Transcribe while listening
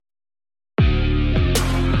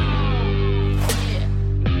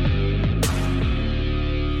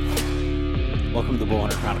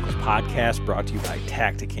podcast brought to you by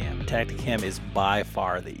Tactacam. Tactacam is by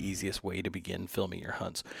far the easiest way to begin filming your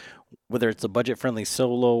hunts. Whether it's the budget-friendly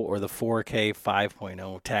solo or the 4K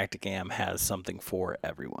 5.0, Tactacam has something for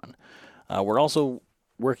everyone. We're also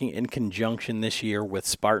working in conjunction this year with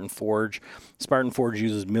Spartan Forge. Spartan Forge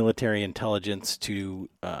uses military intelligence to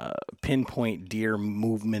pinpoint deer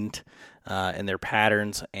movement and their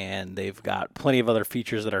patterns, and they've got plenty of other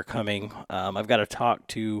features that are coming. I've got to talk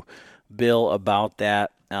to Bill about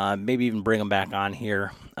that, maybe even bring them back on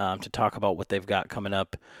here to talk about what they've got coming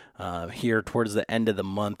up here towards the end of the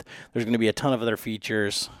month. There's going to be a ton of other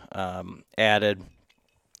features added,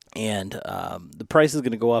 and the price is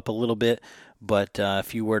going to go up a little bit, but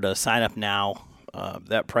if you were to sign up now,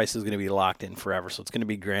 that price is going to be locked in forever, so it's going to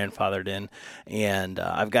be grandfathered in, and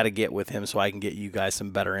I've got to get with him so I can get you guys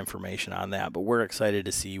some better information on that. But we're excited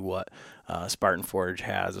to see what Spartan Forge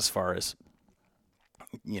has as far as,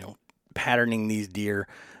 patterning these deer.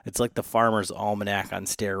 It's like the Farmer's Almanac on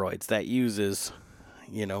steroids that uses,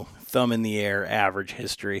 thumb in the air, average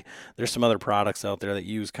history. There's some other products out there that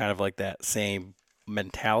use kind of like that same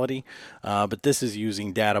mentality, but this is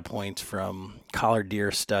using data points from collared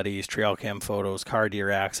deer studies, trail cam photos, car deer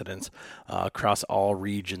accidents across all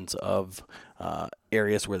regions of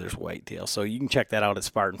areas where there's whitetail. So you can check that out at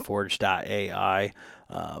spartanforge.ai,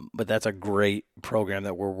 but that's a great program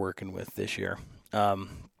that we're working with this year.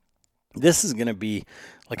 This is going to be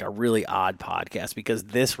like a really odd podcast because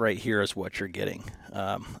this right here is what you're getting.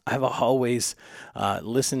 I've always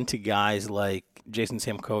listened to guys like Jason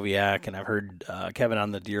Samkoviak, and I've heard Kevin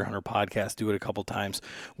on the Deer Hunter podcast do it a couple times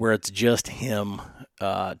where it's just him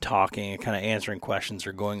talking and kind of answering questions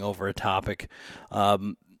or going over a topic.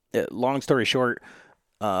 Long story short,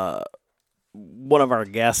 one of our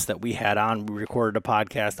guests that we had on, we recorded a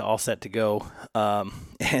podcast all set to go,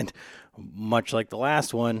 and much like the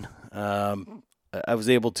last one, I was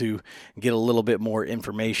able to get a little bit more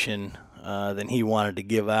information than he wanted to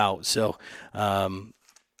give out. So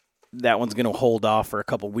that one's going to hold off for a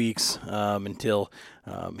couple weeks until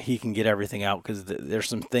he can get everything out, because there's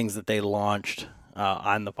some things that they launched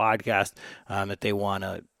on the podcast that they want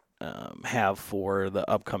to have for the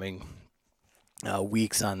upcoming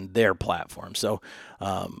weeks on their platform. So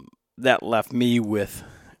that left me with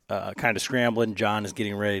kind of scrambling. John is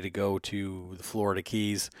getting ready to go to the Florida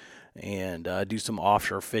Keys and do some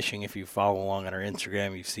offshore fishing. If you follow along on our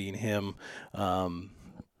Instagram, you've seen him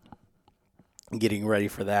getting ready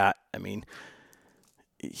for that. I mean,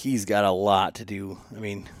 he's got a lot to do. I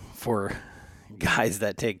mean, for guys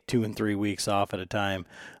that take 2 and 3 weeks off at a time,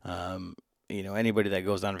 anybody that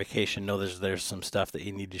goes on vacation knows there's some stuff that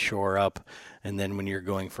you need to shore up. And then when you're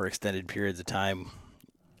going for extended periods of time,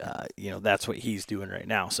 that's what he's doing right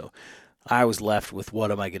now. So I was left with, what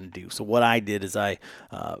am I going to do? So what I did is I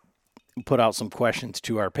put out some questions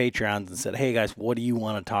to our Patreons and said, hey guys, what do you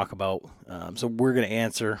want to talk about? So I'm going to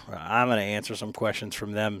answer some questions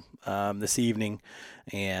from them this evening,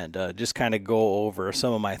 and just kind of go over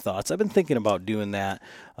some of my thoughts. I've been thinking about doing that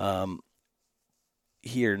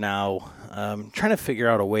here now, trying to figure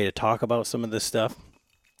out a way to talk about some of this stuff.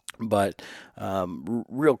 But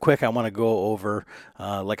real quick, I want to go over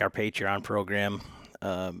like our Patreon program.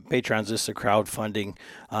 Patreon's just a crowdfunding,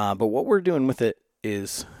 but what we're doing with it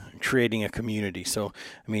is creating a community. So,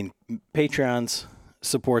 I mean, Patreons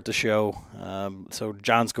support the show. So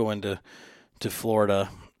John's going to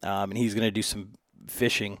Florida, and he's going to do some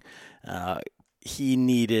fishing. He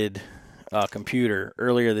needed a computer.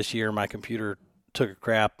 Earlier this year, my computer took a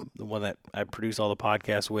crap, the one that I produce all the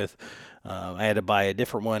podcasts with. I had to buy a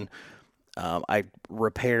different one. I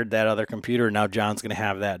repaired that other computer. Now John's going to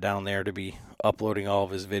have that down there to be uploading all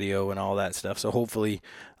of his video and all that stuff. So hopefully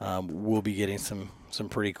we'll be getting some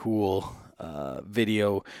pretty cool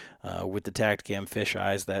video with the Tactacam fish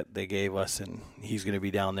eyes that they gave us, and he's going to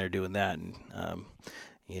be down there doing that. And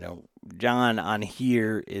John on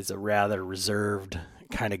here is a rather reserved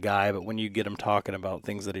kind of guy, but when you get him talking about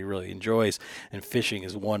things that he really enjoys, and fishing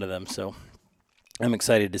is one of them. So I'm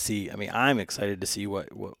excited to see. I'm excited to see what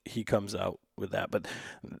he comes out with that. But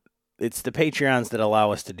it's the Patreons that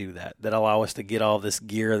allow us to do that allow us to get all this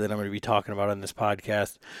gear that I'm going to be talking about on this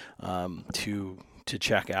podcast to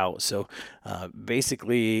check out. So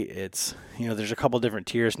basically, it's there's a couple different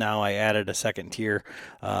tiers now. I added a second tier,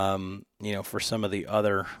 for some of the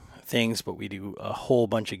other things, but we do a whole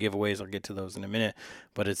bunch of giveaways. I'll get to those in a minute.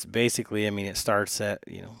 But it's basically, it starts at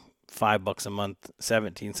 $5 a month,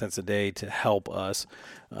 17 cents a day to help us.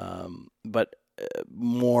 But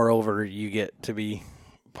moreover, you get to be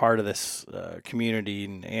part of this community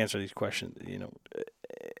and answer these questions,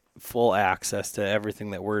 full access to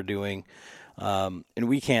everything that we're doing. And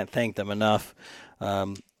we can't thank them enough.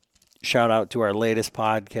 shout out to our latest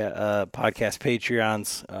podcast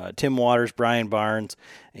Patreons, Tim Waters, Brian Barnes,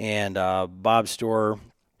 and Bob Storer.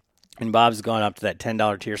 And Bob's gone up to that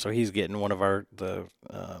 $10 tier, so he's getting one of the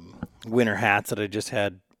winter hats that I just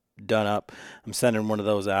had done up. I'm sending one of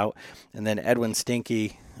those out. And then Edwin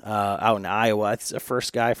Stinky out in Iowa. It's the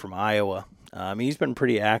first guy from Iowa. He's been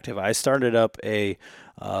pretty active. I started up a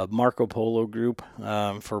Marco Polo group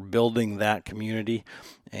for building that community,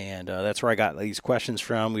 and that's where I got these questions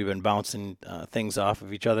from. We've been bouncing things off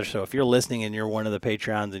of each other. So if you're listening and you're one of the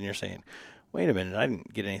Patreons and you're saying, wait a minute, I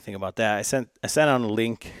didn't get anything about that, I sent out a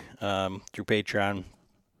link through Patreon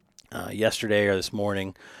yesterday or this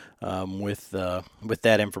morning with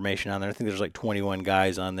that information on there. I think there's like 21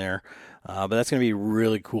 guys on there. But that's going to be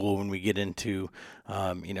really cool when we get into,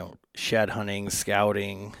 shed hunting,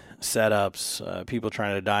 scouting, setups, people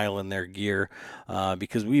trying to dial in their gear,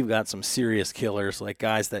 because we've got some serious killers, like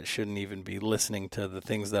guys that shouldn't even be listening to the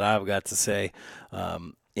things that I've got to say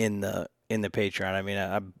in the Patreon. I mean,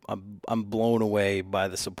 I'm blown away by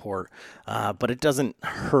the support, but it doesn't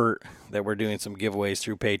hurt that we're doing some giveaways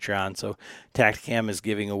through Patreon. So Tacticam is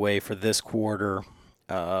giving away for this quarter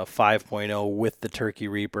 5.0 with the Turkey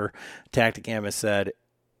Reaper. Tacticam has said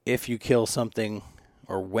if you kill something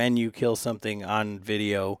or when you kill something on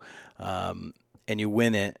video and you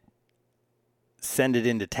win it, send it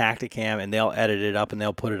into Tacticam and they'll edit it up and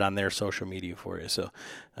they'll put it on their social media for you. So,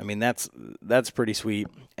 I mean, that's pretty sweet.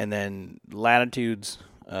 And then Latitudes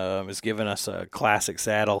is giving us a classic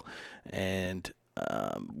saddle, and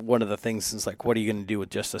one of the things is like, what are you going to do with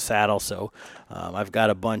just a saddle? So I've got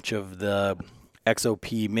a bunch of the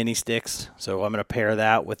XOP mini sticks, so I'm going to pair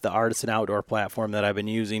that with the Artisan Outdoor platform that I've been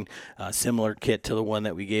using, similar kit to the one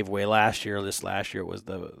that we gave away last year. This last year was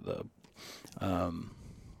the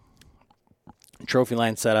trophy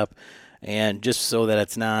line setup, and just so that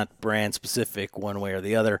it's not brand specific one way or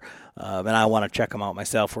the other, and I want to check them out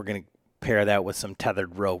myself, we're going to pair that with some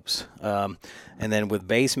tethered ropes. And then with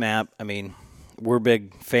Basemap, I mean, we're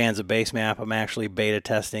big fans of Basemap. I'm actually beta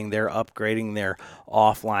testing. They're upgrading their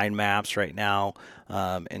offline maps right now,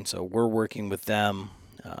 and so we're working with them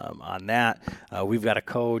on that. We've got a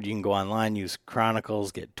code. You can go online, use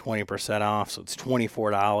Chronicles, get 20% off. So it's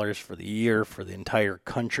 $24 for the year for the entire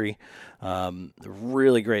country.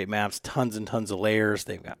 Really great maps, tons and tons of layers.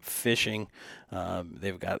 They've got fishing.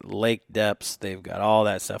 They've got lake depths. They've got all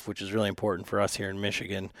that stuff, which is really important for us here in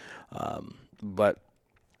Michigan. But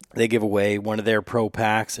they give away one of their pro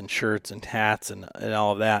packs and shirts and hats and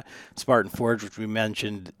all of that. Spartan Forge, which we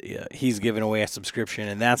mentioned, he's giving away a subscription,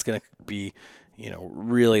 and that's going to be,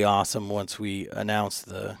 really awesome once we announce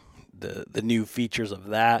the new features of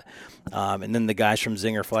that. And then the guys from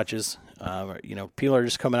Zinger Fletches, people are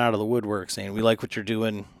just coming out of the woodwork saying, we like what you're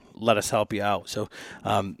doing, let us help you out. So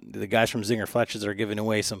the guys from Zinger Fletches are giving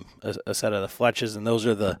away a set of the Fletches, and those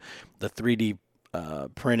are the 3D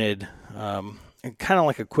printed, kind of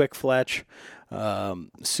like a quick Fletch,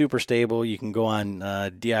 super stable. You can go on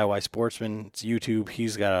DIY Sportsman, it's YouTube.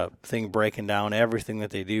 He's got a thing breaking down everything that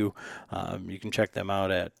they do. You can check them out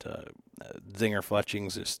at Zinger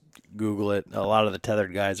Fletchings. Just Google it. A lot of the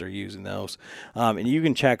tethered guys are using those. And you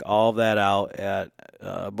can check all of that out at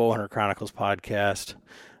Bowhunter Chronicles Podcast.com.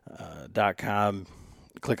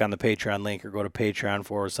 Click on the Patreon link or go to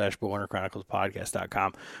Patreon/Bowhunter Chronicles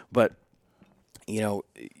Podcast.com. But you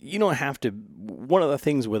don't have to. One of the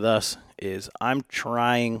things with us is I'm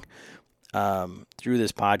trying through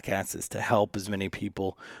this podcast is to help as many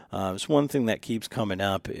people. It's one thing that keeps coming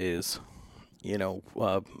up is,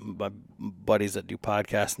 my buddies that do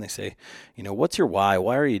podcasts, and they say, what's your why?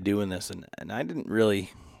 Why are you doing this? And I couldn't really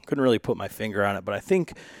put my finger on it, but I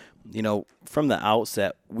think, from the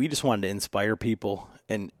outset, we just wanted to inspire people,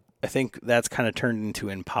 and I think that's kind of turned into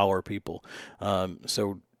empower people.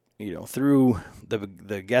 So through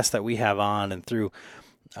the guests that we have on and through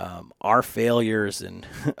our failures and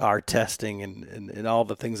our testing and all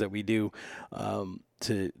the things that we do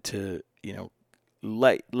to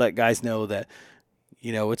let guys know that,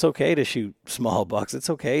 it's okay to shoot small bucks.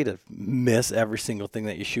 It's okay to miss every single thing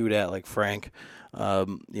that you shoot at, like Frank.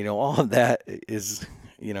 All of that is,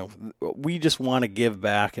 we just want to give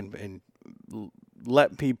back and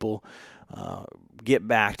let people get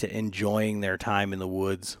back to enjoying their time in the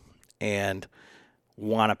woods and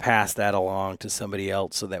want to pass that along to somebody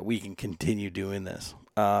else so that we can continue doing this.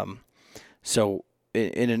 And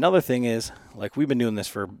another thing is, like, we've been doing this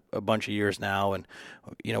for a bunch of years now, and,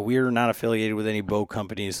 we're not affiliated with any bow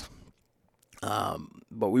companies,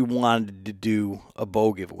 but we wanted to do a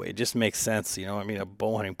bow giveaway. It just makes sense. A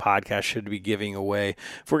bow hunting podcast should be giving away.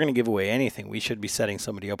 If we're going to give away anything, we should be setting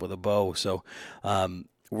somebody up with a bow. So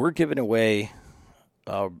we're giving away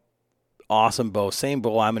awesome bow. Same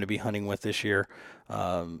bow I'm going to be hunting with this year,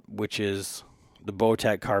 which is the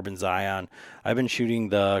Bowtech Carbon Zion. I've been shooting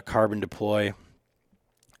the Carbon Deploy.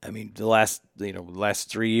 I mean, the last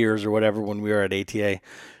 3 years or whatever when we were at ATA,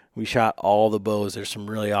 we shot all the bows. There's some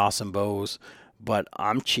really awesome bows, but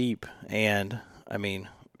I'm cheap, and I mean,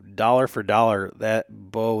 dollar for dollar, that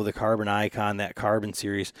bow, the Carbon Icon, that Carbon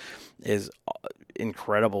series, is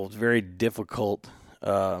incredible. It's very difficult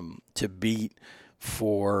to beat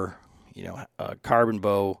for a Carbon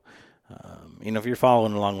bow. If you're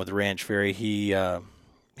following along with Ranch Fairy, he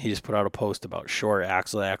just put out a post about short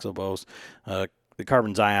axle bows. The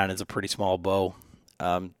Carbon Zion is a pretty small bow,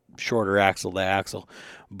 shorter axle to axle,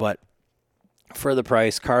 but for the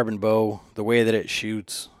price, Carbon bow, the way that it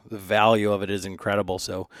shoots, the value of it is incredible.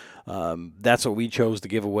 So that's what we chose to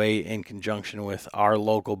give away in conjunction with our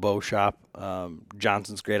local bow shop,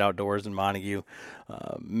 Johnson's Great Outdoors in Montague.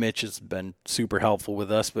 Mitch has been super helpful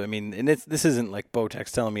with us, but I mean, and this isn't like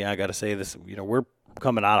Bowtech's telling me I got to say this. We're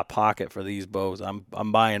coming out of pocket for these bows.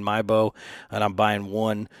 I'm buying my bow, and I'm buying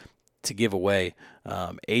one to give away.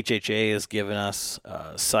 HHA has given us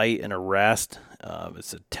a sight and a rest.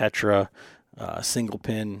 It's a Tetra single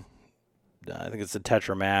pin. I think it's the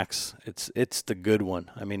Tetra Max. It's the good one.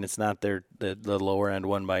 I mean, it's not the lower end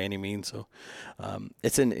one by any means. So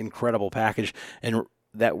it's an incredible package, and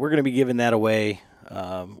that we're going to be giving that away.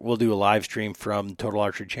 We'll do a live stream from Total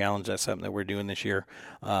Archery Challenge. That's something that we're doing this year.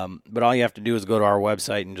 But all you have to do is go to our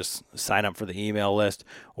website and just sign up for the email list,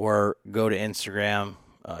 or go to Instagram.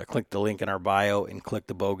 Click the link in our bio and click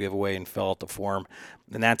the bow giveaway and fill out the form,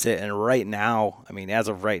 and that's it. And right now, I mean, as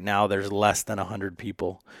of right now, there's less than 100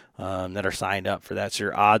 people that are signed up for that, so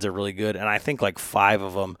your odds are really good. And I think like 5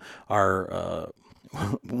 of them are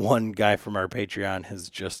one guy from our Patreon has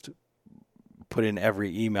just put in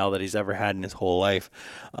every email that he's ever had in his whole life,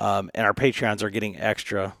 and our Patreons are getting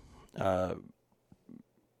extra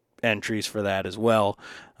entries for that as well.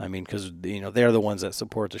 I mean, because they're the ones that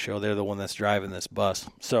support the show. They're the one that's driving this bus.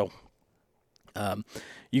 So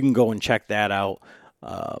you can go and check that out.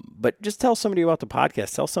 But just tell somebody about the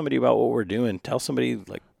podcast. Tell somebody about what we're doing. Tell somebody,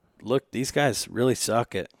 like, look, these guys really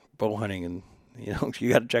suck at bow hunting, and you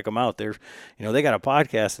got to check them out. They're they got a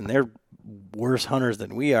podcast, and they're worse hunters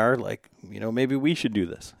than we are. Like, maybe we should do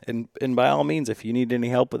this. And by all means, if you need any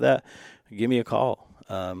help with that, give me a call.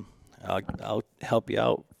 I'll help you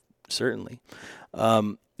out. Certainly.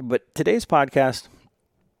 But today's podcast,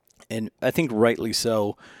 and I think rightly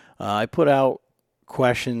so, I put out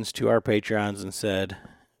questions to our Patreons and said,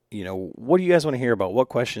 what do you guys want to hear about? What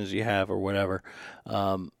questions do you have or whatever?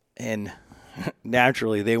 And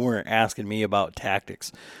naturally, they weren't asking me about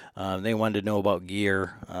tactics. They wanted to know about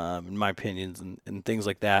gear, in my opinions, and things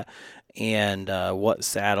like that, and what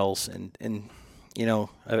saddles. And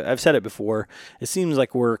I've said it before, it seems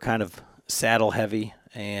like we're kind of saddle heavy.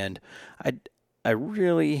 And I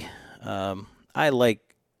really I like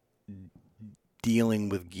dealing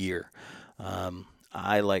with gear.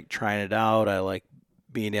 I like trying it out. I like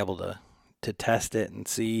being able to test it and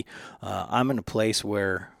see. I'm in a place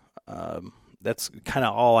where that's kind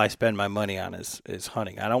of all I spend my money on is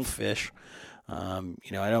hunting. I don't fish. I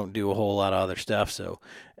don't do a whole lot of other stuff. So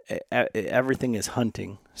everything is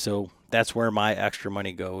hunting. So that's where my extra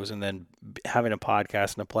money goes. And then having a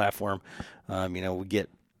podcast and a platform, we get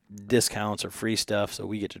discounts or free stuff, so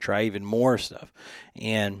we get to try even more stuff.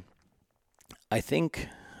 And I think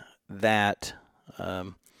that,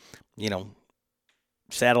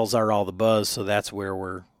 saddles are all the buzz. So that's where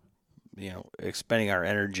we're, expending our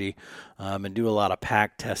energy, and do a lot of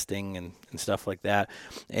pack testing and stuff like that.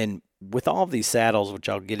 And with all of these saddles, which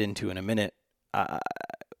I'll get into in a minute,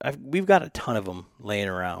 we've got a ton of them laying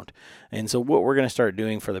around. And so what we're going to start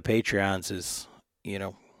doing for the Patreons is,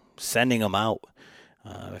 sending them out.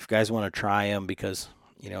 If guys want to try them, because,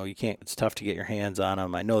 you can't, it's tough to get your hands on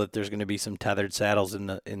them. I know that there's going to be some tethered saddles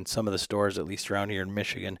in some of the stores, at least around here in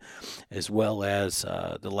Michigan, as well as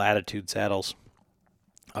the Latitude saddles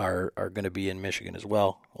are going to be in Michigan as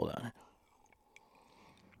well. Hold on.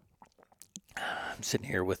 I'm sitting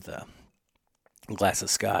here with a glass of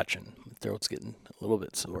scotch, and my throat's getting a little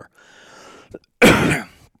bit sore.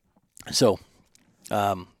 So,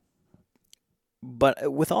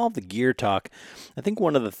 but with all the gear talk, I think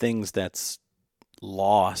one of the things that's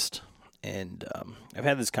lost, and I've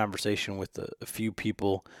had this conversation with a few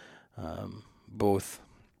people, both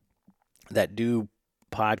that do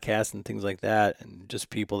podcasts and things like that, and just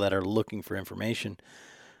people that are looking for information,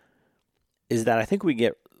 is that I think we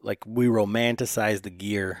romanticize the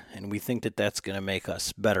gear, and we think that that's going to make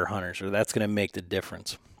us better hunters, or that's going to make the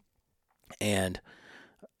difference. And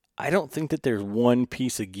I don't think that there's one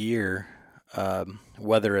piece of gear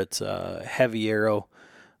whether it's a heavy arrow,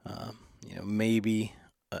 maybe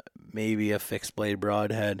maybe a fixed blade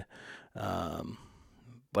broadhead, um,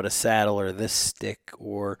 but a saddle or this stick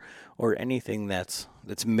or anything that's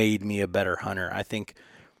made me a better hunter. I think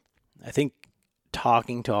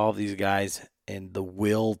talking to all of these guys and the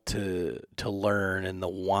will to learn and the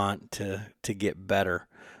want to get better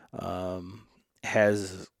um,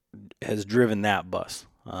 has has driven that bus.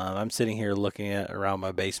 I'm sitting here looking at around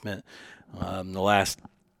my basement. The last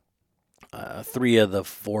 3 of the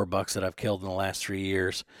 4 bucks that I've killed in the last 3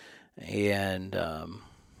 years, and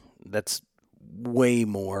that's way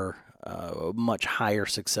more, much higher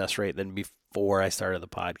success rate than before I started the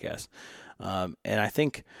podcast. And I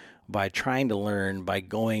think by trying to learn, by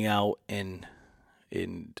going out and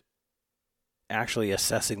actually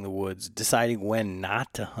assessing the woods, deciding when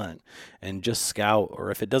not to hunt, and just scout,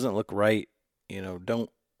 or if it doesn't look right, don't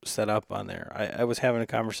set up on there. I was having a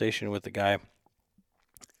conversation with a guy,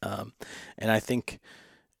 and I think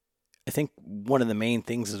one of the main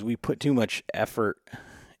things is we put too much effort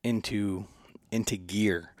into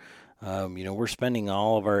gear. We're spending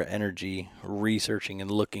all of our energy researching and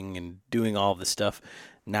looking and doing all of this stuff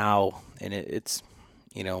now, and it's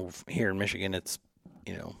here in Michigan, it's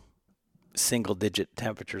you know single digit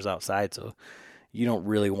temperatures outside, so you don't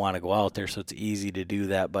really want to go out there, so it's easy to do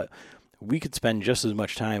that. But we could spend just as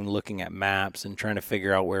much time looking at maps and trying to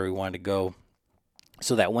figure out where we want to go,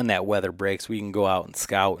 so that when that weather breaks, we can go out and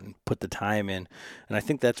scout and put the time in. And I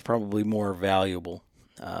think that's probably more valuable.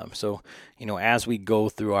 So, as we go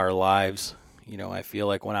through our lives, I feel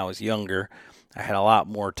like when I was younger, I had a lot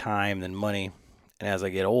more time than money. And as I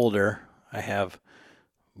get older, I have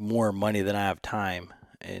more money than I have time.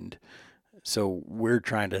 And so we're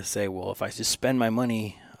trying to say, well, if I just spend my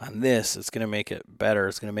money on this, it's going to make it better.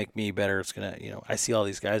 It's going to make me better. It's going to, I see all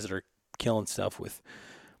these guys that are killing stuff with,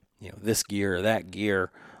 this gear or that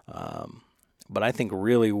gear. But I think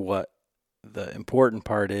really what the important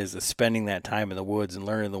part is spending that time in the woods and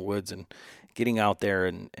learning the woods and getting out there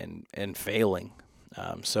and failing.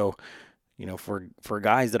 For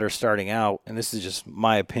guys that are starting out, and this is just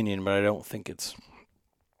my opinion, but I don't think it's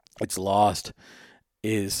lost,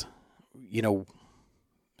 is,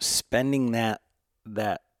 spending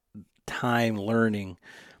that time learning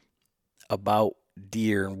about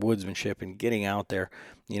deer and woodsmanship and getting out there.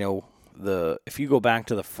 If you go back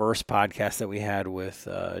to the first podcast that we had with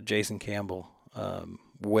Jason Campbell,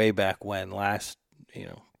 way back when, last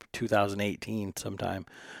 2018 sometime,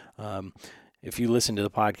 if you listen to the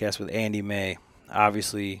podcast with Andy May,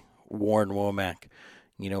 obviously Warren Womack,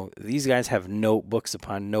 these guys have notebooks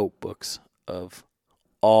upon notebooks of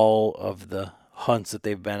all of the hunts that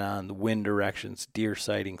they've been on, the wind directions, deer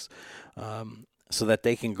sightings, so that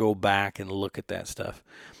they can go back and look at that stuff.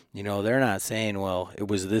 They're not saying, well, it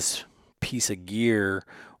was this piece of gear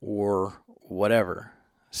or whatever.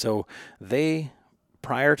 So they,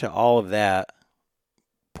 prior to all of that,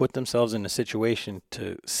 put themselves in a situation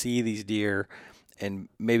to see these deer and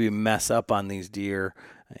maybe mess up on these deer.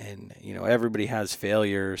 And, everybody has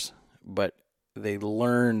failures, but they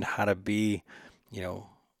learned how to be,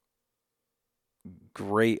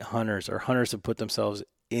 great hunters, or hunters that put themselves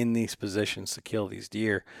in these positions to kill these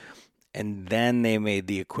deer. And then they made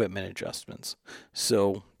the equipment adjustments.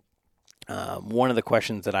 So one of the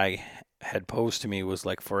questions that I had posed to me was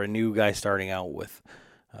like, for a new guy starting out with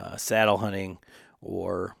saddle hunting,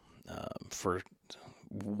 or for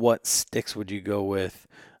what sticks would you go with,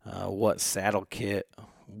 what saddle kit,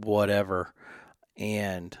 whatever.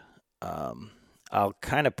 And I'll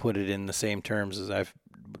kind of put it in the same terms as I've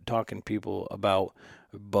talking to people about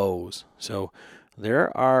bows. So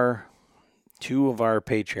there are 2 of our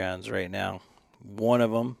Patreons right now. One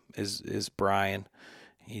of them is Brian.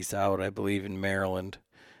 He's out, I believe, in Maryland,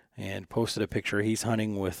 and posted a picture. He's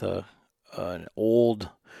hunting with an old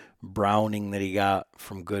Browning that he got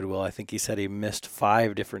from Goodwill. I think he said he missed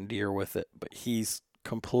 5 different deer with it, but he's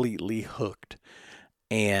completely hooked.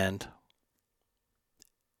 And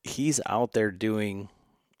he's out there doing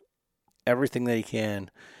everything that he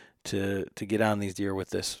can to get on these deer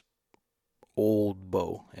with this old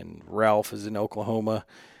bow. And Ralph is in Oklahoma.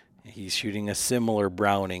 He's shooting a similar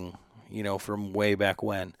Browning, from way back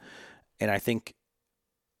when. And I think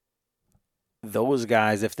those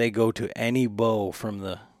guys, if they go to any bow from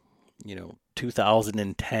the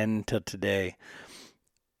 2010 to today,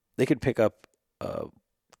 they could pick up a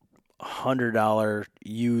 $100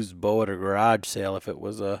 used bow at a garage sale if it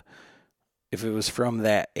was from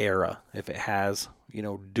that era. If it has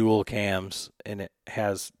dual cams and it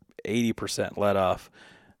has 80% let off,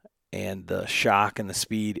 and the shock and the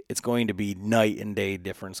speed, it's going to be night and day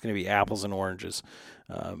difference. It's going to be apples and oranges.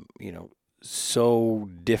 so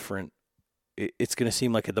different. It's going to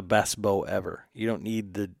seem like the best bow ever. You don't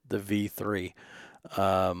need the V3.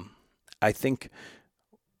 I think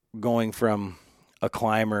going from a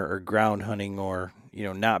climber or ground hunting or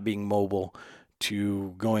not being mobile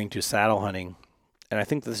to going to saddle hunting, and I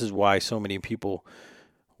think this is why so many people,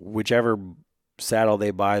 whichever saddle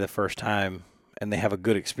they buy the first time and they have a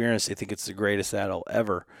good experience, they think it's the greatest saddle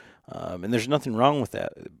ever. And there's nothing wrong with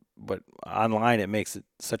that, but online it makes it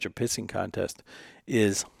such a pissing contest.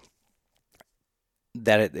 Is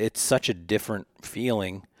that it's such a different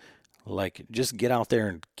feeling. Like, just get out there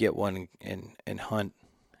and get one and hunt,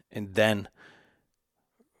 and then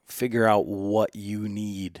figure out what you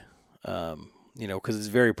need. Because it's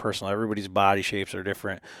very personal. Everybody's body shapes are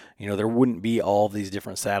different. There wouldn't be all these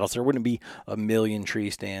different saddles. There wouldn't be a million tree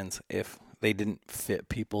stands if they didn't fit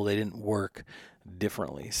people. They didn't work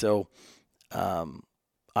differently. So,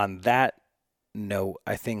 on that note,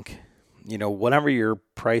 I think, whatever your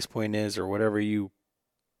price point is or whatever you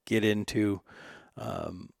get into,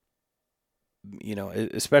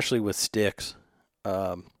 especially with sticks,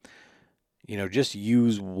 just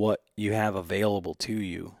use what you have available to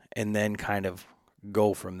you and then kind of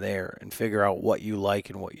go from there and figure out what you like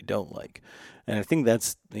and what you don't like. And I think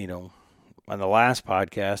that's, on the last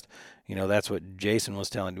podcast, that's what Jason was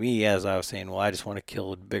telling me as I was saying, well, I just want to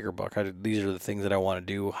kill a bigger buck. These are the things that I want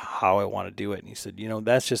to do, how I want to do it. And he said,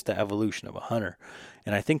 that's just the evolution of a hunter.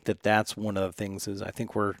 And I think that that's one of the things is I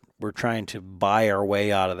think we're trying to buy our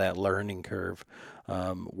way out of that learning curve,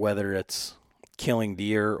 whether it's killing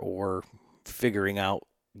deer or figuring out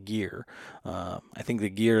gear. I think the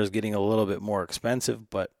gear is getting a little bit more expensive,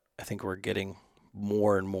 but I think we're getting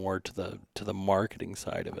more and more to the marketing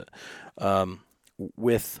side of it.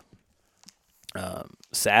 With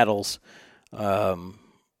saddles, and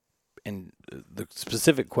the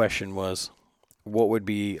specific question was, what would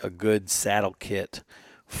be a good saddle kit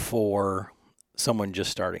for someone just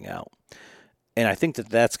starting out? And I think that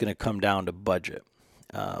that's going to come down to budget,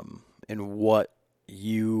 and what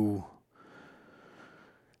you're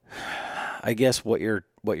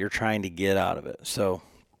trying to get out of it. So,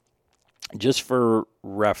 just for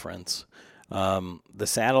reference, the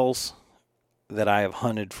saddles that I have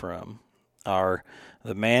hunted from are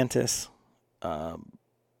the Mantis,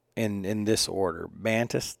 in this order: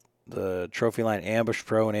 Mantis, the Trophyline Ambush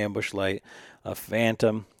Pro and Ambush Light, a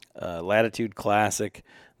Phantom, Latitude Classic,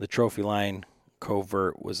 the Trophyline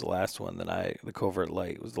Covert was the last one the Covert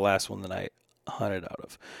Light was the last one that I hunted out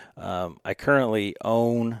of. I currently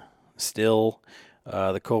own still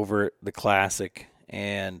the Covert, the Classic,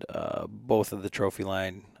 and both of the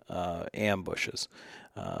Trophyline ambushes.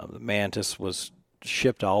 The Mantis was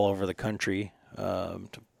shipped all over the country to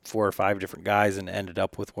 4 or 5 different guys and ended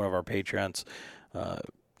up with one of our patrons,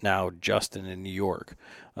 now Justin in New York.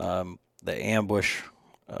 The Ambush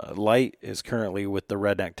Light is currently with the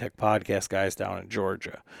Redneck Tech Podcast guys down in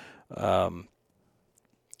Georgia.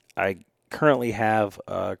 I currently have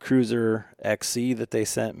a Cruiser XC that they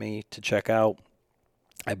sent me to check out.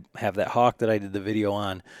 I have that Hawk that I did the video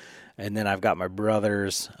on, and then I've got my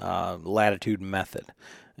brother's Latitude Method.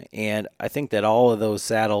 And I think that all of those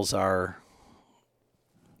saddles are,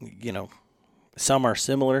 some are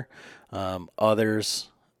similar, others,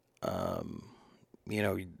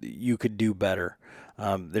 you could do better.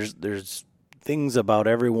 There's things about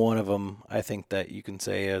every one of them I think that you can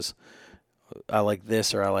say is, I like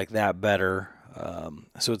this or I like that better.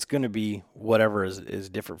 So it's going to be whatever is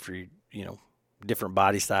different for you, different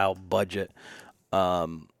body style, budget.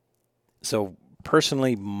 So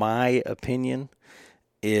personally, my opinion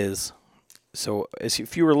is, so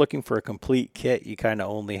if you were looking for a complete kit, you kind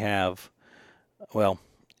of only have, well,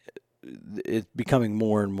 it's becoming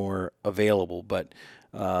more and more available, but,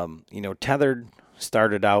 Tethered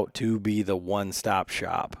started out to be the one-stop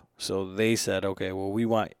shop. So they said, okay, well, we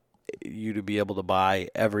want you to be able to buy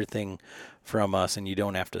everything from us and you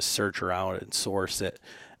don't have to search around and source it.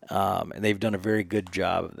 And they've done a very good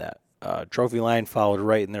job of that. Trophyline followed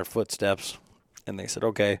right in their footsteps, and they said,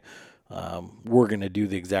 okay, we're going to do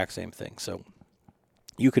the exact same thing. So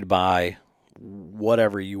you could buy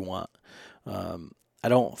whatever you want. I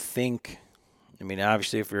don't think,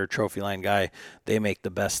 obviously if you're a Trophyline guy, they make the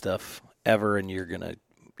best stuff ever, and you're going to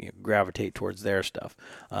gravitate towards their stuff.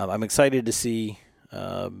 I'm excited to see,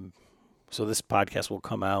 so this podcast will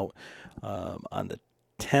come out on the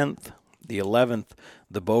 10th, the 11th.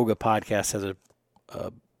 The Boga podcast has a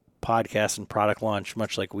podcast and product launch,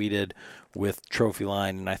 much like we did with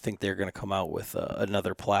Trophyline, and I think they're going to come out with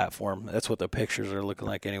another platform. That's what the pictures are looking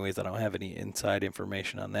like anyways. I don't have any inside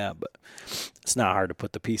information on that, but it's not hard to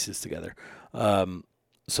put the pieces together.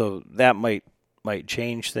 So that might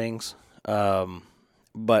change things.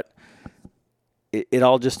 But it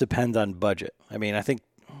all just depends on budget. I mean, I think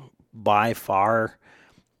by far,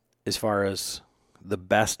 as far as the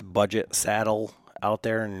best budget saddle out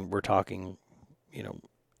there, and we're talking, you know,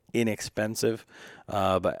 inexpensive,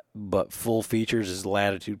 but full features is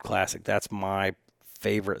Latitude Classic. That's my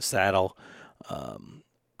favorite saddle.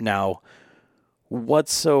 Now,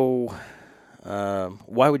 what's so?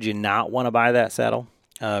 Why would you not want to buy that saddle?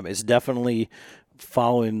 It's definitely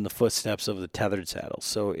following the footsteps of the tethered saddle.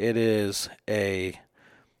 So it is a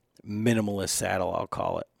minimalist saddle, I'll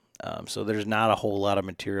call it. So there's not a whole lot of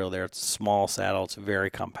material there. It's a small saddle. It's very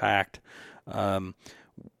compact. Um,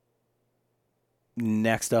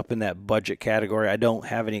 Next up in that budget category, I don't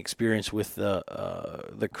have any experience with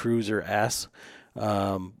the Cruiser S,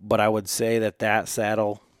 but I would say that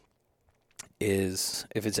saddle is,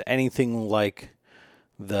 if it's anything like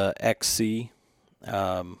the XC,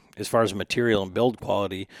 as far as material and build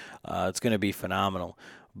quality, it's going to be phenomenal.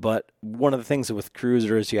 But one of the things with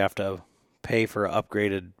Cruiser is you have to pay for an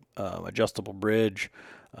upgraded adjustable bridge,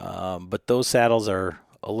 but those saddles are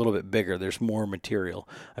a little bit bigger. There's more material.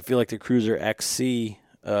 I feel like the Cruiser XC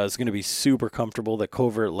is going to be super comfortable. The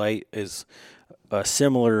Covert Light is a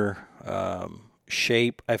similar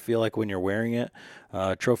shape, I feel like, when you're wearing it.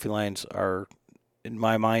 Trophy lines are, in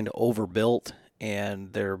my mind, overbuilt,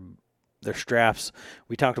 and their straps,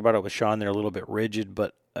 we talked about it with Sean, they're a little bit rigid,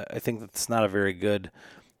 but I think that's not a very good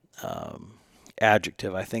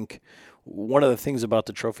adjective. I think one of the things about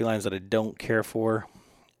the trophy lines that I don't care for,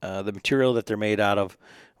 the material that they're made out of,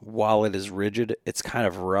 while it is rigid, it's kind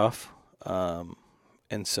of rough.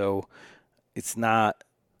 And so it's not,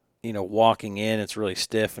 walking in, it's really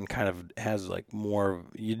stiff and kind of has like more,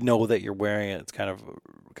 that you're wearing it. It's kind of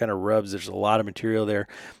rubs. There's a lot of material there.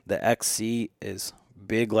 The XC is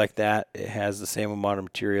big like that. It has the same amount of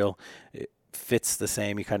material. It fits the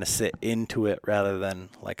same. You kind of sit into it rather than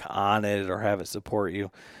like on it or have it support you.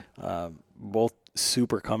 Both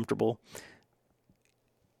super comfortable.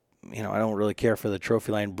 I don't really care for the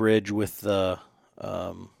trophy line bridge with the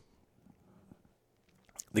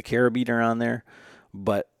carabiner on there,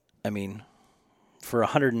 but I mean, for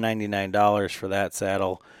 $199 for that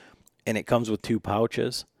saddle, and it comes with 2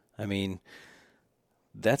 pouches, I mean,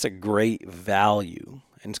 that's a great value,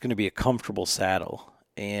 and it's going to be a comfortable saddle,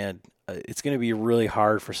 and it's going to be really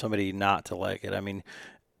hard for somebody not to like it. I mean,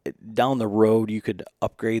 down the road, you could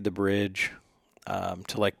upgrade the bridge to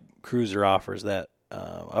like Cruiser offers that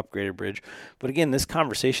upgraded bridge. But again, this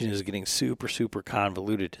conversation is getting super, super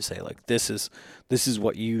convoluted to say like this is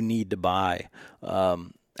what you need to buy.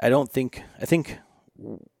 I think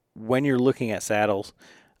when you're looking at saddles,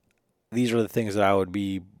 these are the things that I would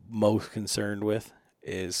be most concerned with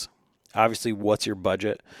is obviously what's your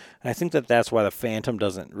budget. And I think that's why the Phantom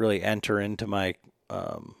doesn't really enter into my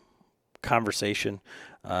conversation.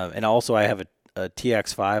 And also I have a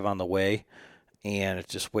TX5 on the way, and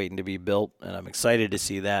it's just waiting to be built, and I'm excited to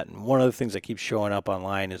see that. And one of the things that keeps showing up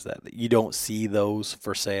online is that you don't see those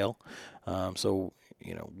for sale. So,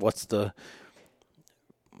 what's the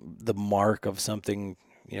mark of something,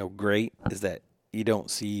 great is that you don't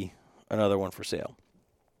see another one for sale.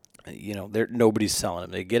 Nobody's selling them.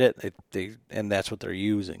 They get it, and that's what they're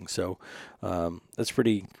using. So that's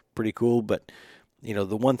pretty cool. But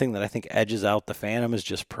the one thing that I think edges out the Phantom is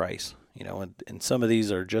just price. And some of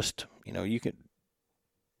these are just, you can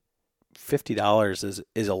 $50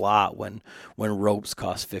 is a lot when ropes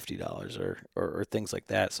cost $50 or things like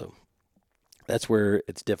that. So that's where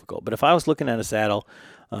it's difficult. But if I was looking at a saddle,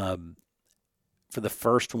 for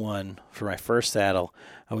my first saddle,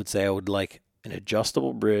 I would say I would like an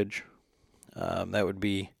adjustable bridge. That would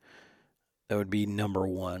be number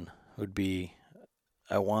one.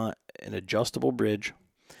 I want an adjustable bridge.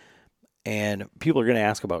 And people are going to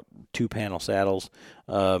ask about 2-panel saddles.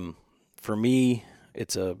 For me,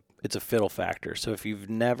 it's a fiddle factor. So if you've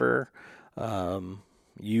never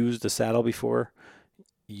used a saddle before,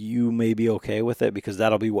 you may be okay with it because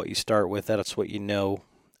that'll be what you start with. That's what you know.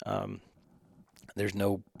 There's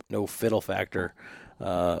no fiddle factor.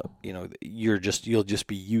 You'll just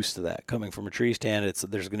be used to that coming from a tree stand.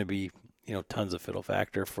 There's going to be tons of fiddle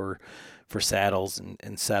factor for saddles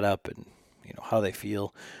and setup and how they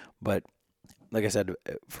feel. But like I said,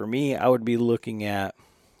 for me, I would be looking at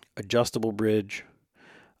adjustable bridge,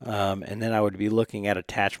 and then I would be looking at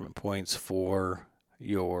attachment points for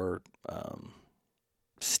your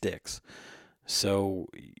sticks. So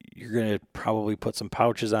you're going to probably put some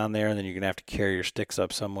pouches on there, and then you're going to have to carry your sticks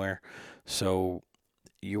up somewhere. So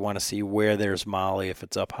you want to see where there's molly, if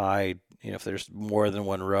it's up high, if there's more than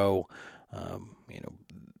one row,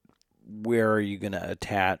 where are you going to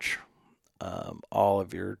attach all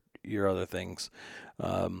of your your other things.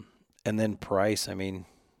 And then price. I mean,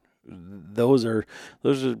 those are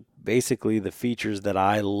basically the features that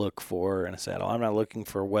I look for in a saddle. I'm not looking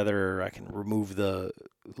for whether I can remove the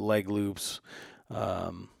leg loops.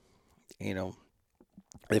 Um, you know,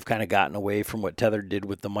 they've kind of gotten away from what Tether did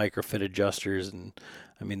with the microfit adjusters, and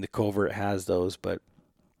I mean the Covert has those, but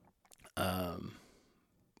um,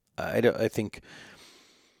 I think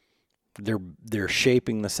they're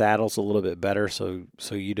shaping the saddles a little bit better, so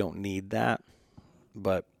you don't need that.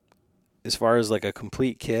 But as far as like a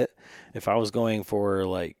complete kit, if I was going for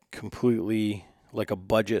like completely like a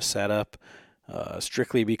budget setup,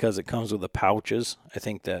 strictly because it comes with the pouches, I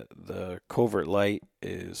think that the Covert Light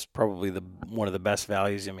is probably the one of the best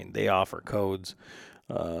values. I mean, they offer codes,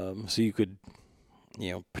 so you could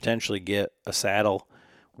potentially get a saddle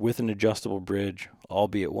with an adjustable bridge,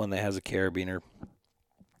 albeit one that has a carabiner,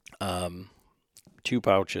 um, two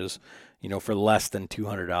pouches, for less than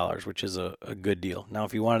 $200, which is a good deal. Now,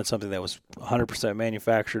 if you wanted something that was 100%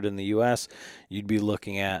 manufactured in the U.S., you'd be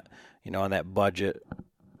looking at, on that budget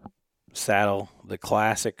saddle, the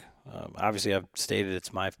Classic. Obviously, I've stated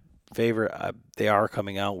it's my favorite. They are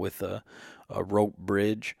coming out with a rope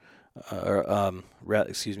bridge, a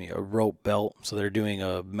rope belt. So they're doing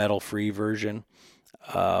a metal-free version,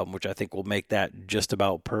 which I think will make that just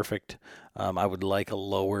about perfect. I would like a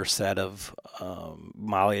lower set of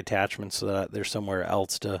molly attachments so that there's somewhere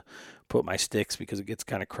else to put my sticks because it gets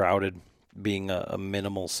kind of crowded being a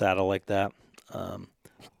minimal saddle like that.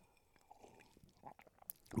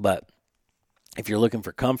 But if you're looking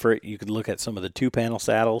for comfort, you could look at some of the 2-panel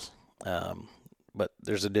saddles, but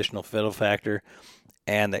there's additional fiddle factor,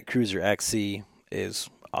 and that Cruiser XC is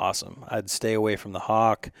awesome. I'd stay away from the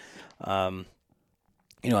Hawk. A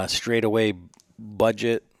straightaway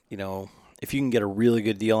budget, if you can get a really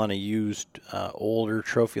good deal on a used older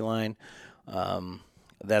trophy line,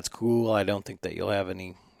 that's cool. I don't think that you'll have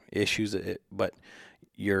any issues, but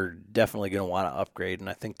you're definitely going to want to upgrade. And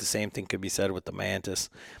I think the same thing could be said with the Mantis,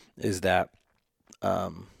 is that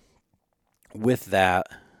with that,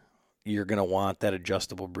 you're going to want that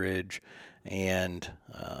adjustable bridge. And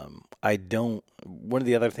one of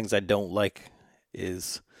the other things I don't like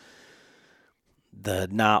is the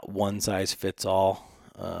not one size fits all.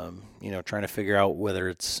 Trying to figure out whether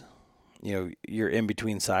it's, you're in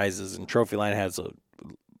between sizes, and Trophyline has a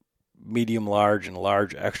medium large and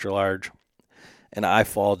large, extra large, and I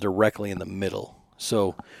fall directly in the middle.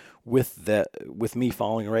 So with me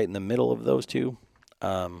falling right in the middle of those two,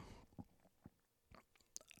 I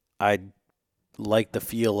like the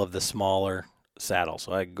feel of the smaller saddle.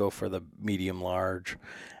 So I go for the medium large,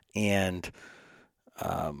 and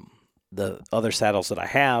the other saddles that I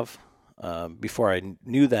have, before I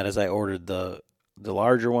knew that, as I ordered the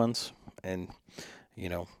larger ones. And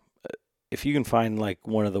if you can find like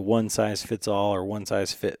one of the one size fits all or one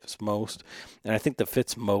size fits most, and I think the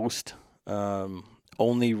fits most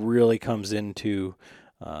only really comes into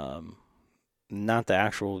not the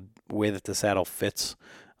actual way that the saddle fits,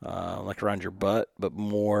 like around your butt, but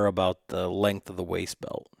more about the length of the waist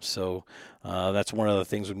belt. So that's one of the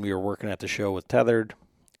things when we were working at the show with Tethered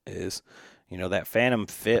is, that Phantom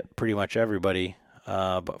fit pretty much everybody,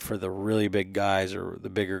 but for the really big guys or the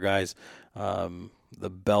bigger guys, the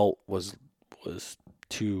belt was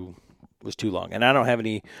too long. And I don't have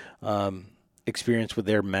any experience with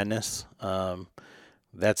their Menace.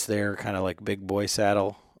 That's their kind of like big boy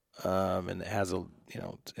saddle, and it has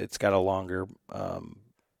it's got a longer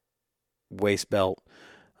waist belt.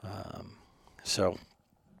 So,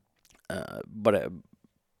 but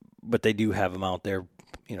they do have them out there,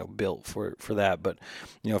 built for that. But,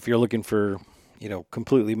 if you're looking for,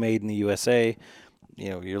 completely made in the USA,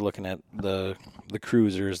 you're looking at the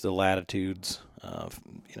Cruisers, the Latitudes.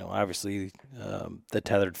 Obviously, the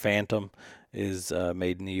Tethered Phantom is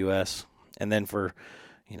made in the U.S. And then for,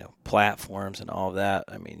 platforms and all of that,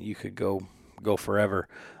 I mean, you could go forever.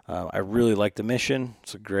 I really like the Mission.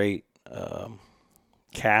 It's a great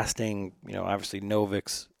casting. Obviously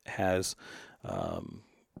Novix has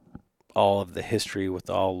all of the history with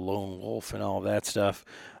all Lone Wolf and all of that stuff,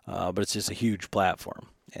 but it's just a huge platform.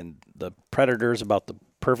 And the Predator's about the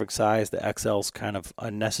perfect size. The XL's kind of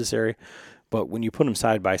unnecessary, but when you put them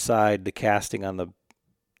side by side, the casting on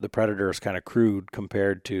the Predator is kind of crude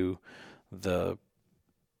compared to the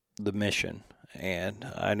Mission. And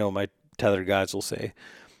I know my Tethered guys will say,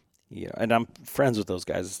 and I'm friends with those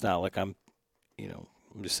guys. It's not like I'm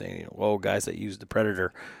just saying, guys that use the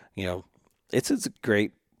Predator, it's a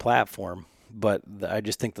great platform, but I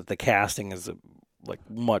just think that the casting is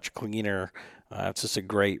much cleaner. It's just a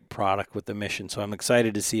great product with the Mission. So I'm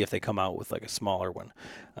excited to see if they come out with like a smaller one.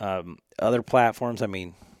 Other platforms, I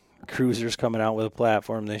mean, Cruiser's coming out with a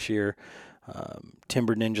platform this year.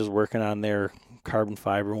 Timber Ninja's working on their carbon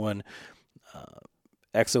fiber one.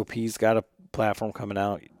 XOP's got a platform coming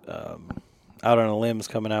out. Out on a Limb's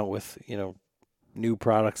coming out with, new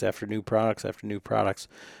products after new products after new products.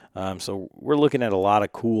 So we're looking at a lot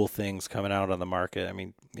of cool things coming out on the market. I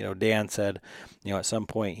mean, Dan said, at some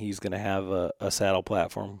point he's going to have a saddle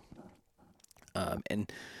platform.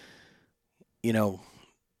 And,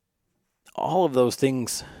 all of those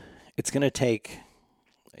things, it's going to take,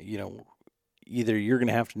 either you're going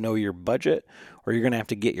to have to know your budget or you're going to have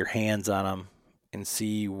to get your hands on them and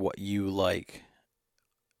see what you like.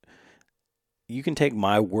 You can take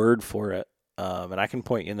my word for it, and I can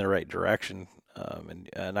point you in the right direction.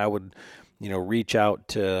 And I would, reach out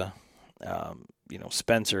to,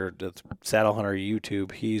 Spencer, the Saddle Hunter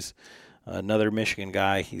YouTube. He's another Michigan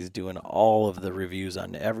guy. He's doing all of the reviews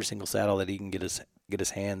on every single saddle that he can get his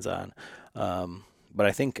hands on. But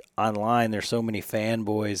I think online there's so many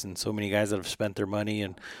fanboys and so many guys that have spent their money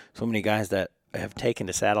and so many guys that have taken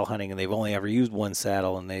to saddle hunting and they've only ever used one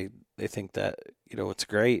saddle and they think that, it's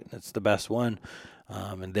great. It's the best one.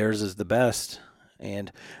 And theirs is the best.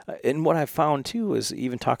 And what I've found too is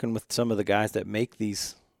even talking with some of the guys that make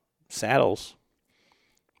these saddles,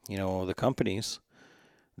 the companies,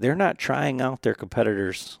 they're not trying out their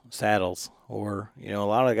competitors' saddles. Or, a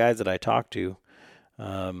lot of the guys that I talk to,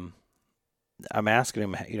 I'm asking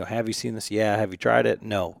them, have you seen this? Yeah. Have you tried it?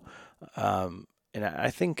 No. And I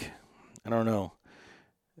think, I don't know.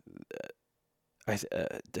 I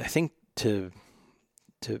think to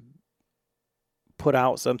put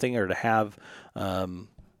out something or to have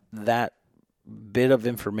that bit of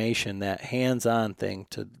information, that hands-on thing,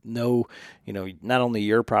 to know, not only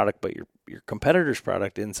your product but your competitor's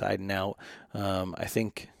product inside and out, I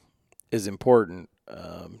think is important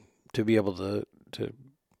to be able to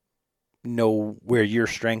know where your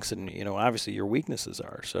strengths and obviously your weaknesses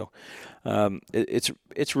are. So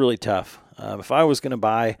it's really tough. If I was going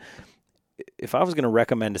to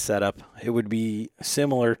recommend a setup, it would be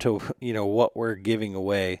similar to what we're giving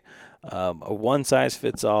away, a one size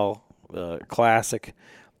fits all classic.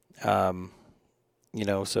 So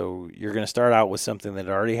you're going to start out with something that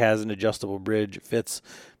already has an adjustable bridge. It fits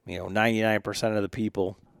 99% of the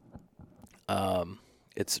people.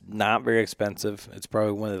 It's not very expensive. It's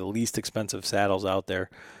probably one of the least expensive saddles out there.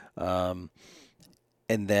 And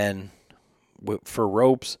then for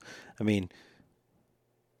ropes, I mean,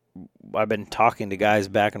 I've been talking to guys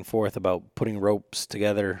back and forth about putting ropes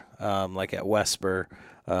together, like at Westspur,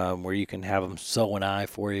 where you can have them sew an eye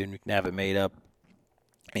for you and you can have it made up.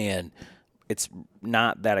 And it's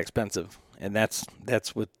not that expensive. And that's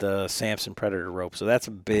with the Samson Predator rope. So that's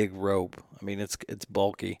a big rope. I mean, it's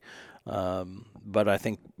bulky. But I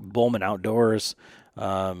think Bowman Outdoors,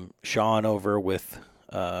 Sean over with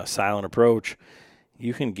Silent Approach,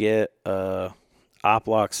 you can get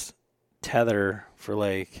Oplox tether for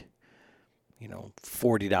like,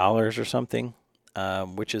 $40 or something,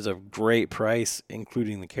 which is a great price,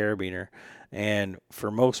 including the carabiner. And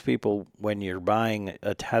for most people, when you're buying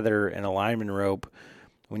a tether and a lineman rope,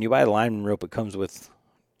 when you buy a lineman rope, it comes with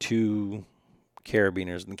 2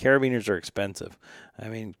 carabiners, and the carabiners are expensive. I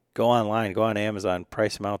mean, go online, go on Amazon,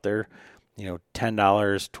 price them out there, $10,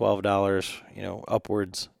 $12,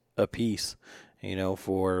 upwards a piece,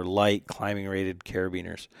 for light climbing rated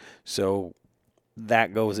carabiners. So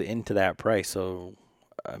that goes into that price. So,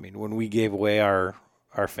 I mean, when we gave away our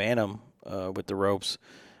Phantom with the ropes,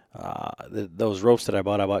 those ropes that I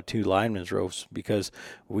bought 2 lineman's ropes because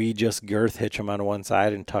we just girth hitch them on one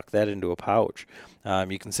side and tuck that into a pouch.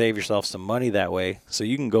 You can save yourself some money that way. So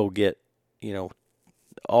you can go get,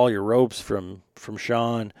 all your ropes from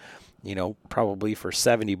Sean, probably for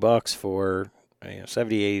 $70 for,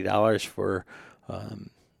 $70, $80 for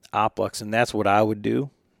Oplox. And that's what I would do,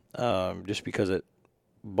 just because it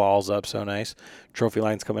balls up so nice. Trophy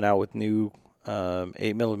Line's coming out with new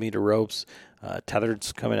 8mm ropes.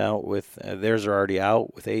 Tethered's coming out with theirs are already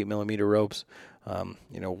out with 8mm ropes.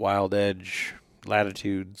 Wild Edge,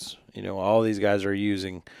 Latitudes, all these guys are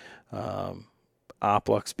using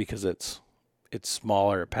Oplox because it's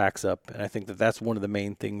smaller, it packs up, and I think that's one of the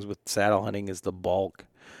main things with saddle hunting is the bulk.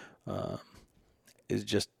 Is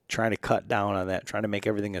just trying to cut down on that, trying to make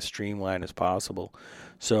everything as streamlined as possible.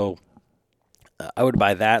 So I would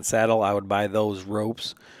buy that saddle. I would buy those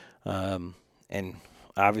ropes. And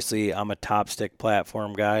obviously I'm a Top Stick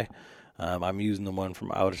platform guy. I'm using the one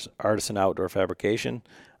from Artisan Outdoor Fabrication.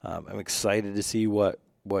 I'm excited to see what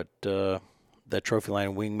the Trophy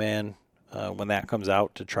Line Wingman, when that comes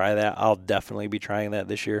out, to try that. I'll definitely be trying that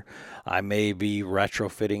this year. I may be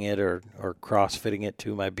retrofitting it or cross-fitting it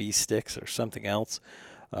to my B sticks or something else.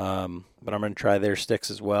 but I'm going to try their sticks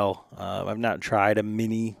as well. I've not tried a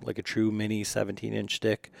mini, like a true mini 17-inch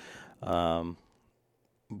stick, um,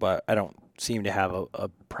 but I don't seem to have a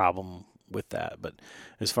problem with that. But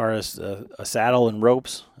as far as a saddle and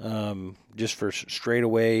ropes, just for straight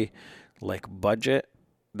away, like budget,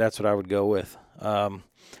 that's what I would go with.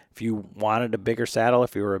 If you wanted a bigger saddle,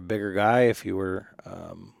 if you were a bigger guy, if you were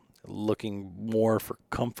looking more for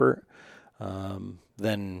comfort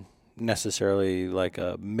than necessarily like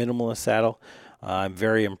a minimalist saddle, I'm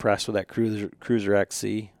very impressed with that Cruiser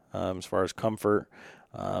XC as far as comfort,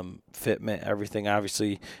 fitment, everything.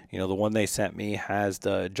 Obviously, the one they sent me has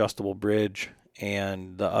the adjustable bridge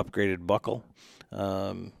and the upgraded buckle.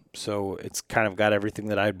 So it's kind of got everything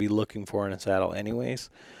that I'd be looking for in a saddle anyways.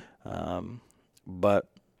 But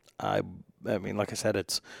I mean, like I said,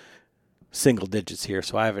 it's single digits here,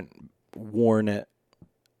 so I haven't worn it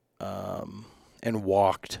and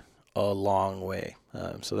walked a long way.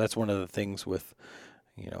 So that's one of the things with,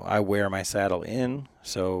 I wear my saddle in,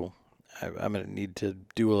 so I'm going to need to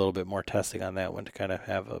do a little bit more testing on that one to kind of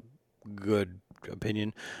have a good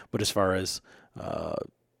opinion. But as far as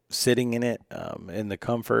sitting in it, in the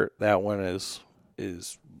comfort, that one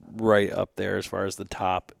is right up there as far as the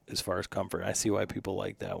top, as far as comfort. I see why people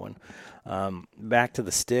like that one. Back to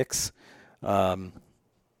the sticks. A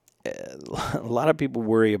lot of people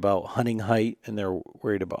worry about hunting height, and they're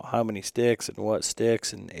worried about how many sticks and what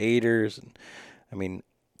sticks and aiders. And I mean,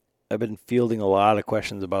 I've been fielding a lot of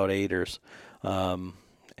questions about aiders, and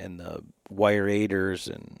the wire aiders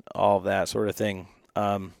and all of that sort of thing.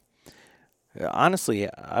 Honestly,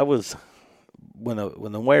 I was when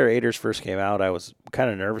the wire aiders first came out, I was kind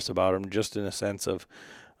of nervous about them, just in a sense of,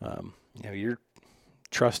 you're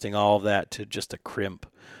trusting all of that to just a crimp.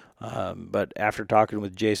 But after talking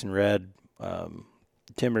with Jason Red,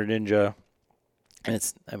 Timber Ninja,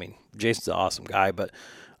 and Jason's an awesome guy, but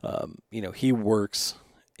he works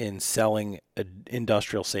in selling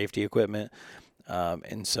industrial safety equipment.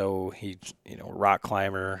 And so he's, rock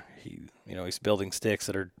climber. He's building sticks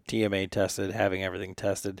that are TMA tested, having everything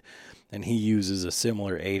tested, and he uses a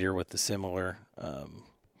similar aider with the similar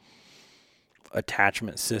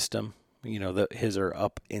attachment system. His are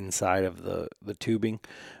up inside of the tubing,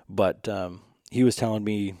 but he was telling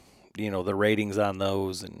me, the ratings on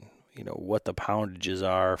those and what the poundages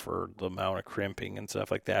are for the amount of crimping and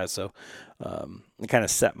stuff like that. So it kind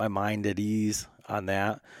of set my mind at ease on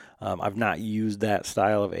that. I've not used that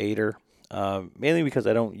style of aider, mainly because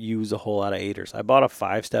I don't use a whole lot of aiders. I bought a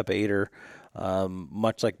 5-step aider,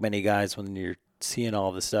 much like many guys when you're seeing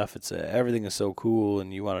all this stuff. It's everything is so cool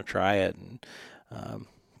and you want to try it, and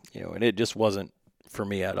and it just wasn't for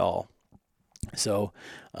me at all. So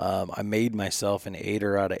I made myself an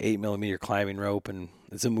aider out of 8mm climbing rope, and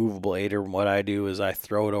it's a movable aider. And what I do is I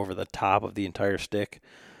throw it over the top of the entire stick,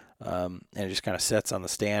 and it just kind of sets on the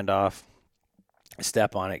standoff.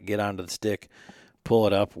 Step on it, get onto the stick, pull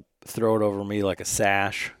it up, throw it over me like a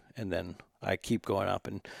sash, and then I keep going up.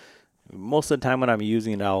 And most of the time when I'm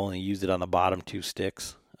using it, I'll only use it on the bottom 2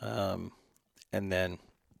 sticks, and then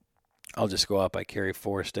I'll just go up. I carry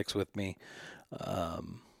 4 sticks with me,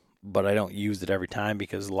 but I don't use it every time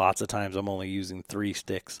because lots of times I'm only using 3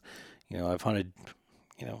 sticks. I've hunted,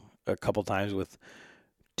 a couple times with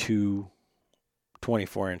 2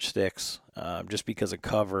 24-inch sticks, just because of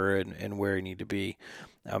cover and where you need to be.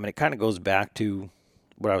 It kind of goes back to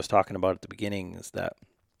what I was talking about at the beginning, is that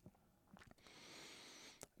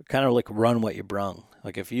kind of like run what you brung.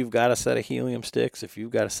 Like if you've got a set of helium sticks, if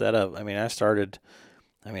you've got a set of,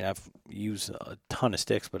 I've used a ton of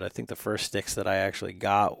sticks, but I think the first sticks that I actually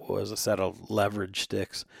got was a set of leverage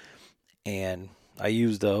sticks, and I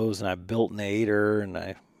used those, and I built an aider, and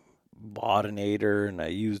I bought an aider, and I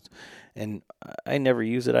never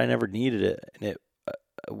used it. I never needed it, and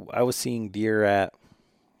I was seeing deer at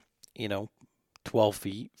 12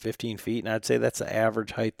 feet, 15 feet, and I'd say that's the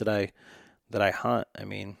average height that I hunt.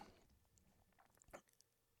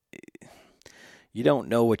 You don't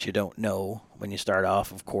know what you don't know when you start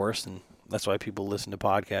off, of course, and that's why people listen to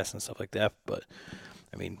podcasts and stuff like that. But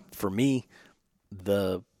for me,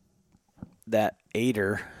 that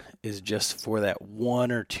aider is just for that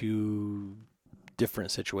 1 or 2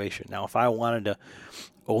 different situation. Now, if I wanted to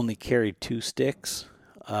only carry 2 sticks,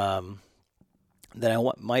 then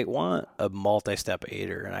I might want a multi-step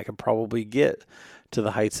aider, and I could probably get to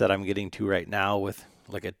the heights that I'm getting to right now with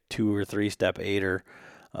like a 2 or 3 step aider.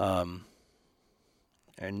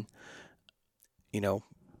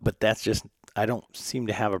 But that's just, I don't seem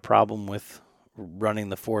to have a problem with running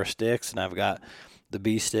the 4 sticks, and I've got the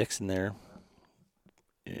B sticks, and they're,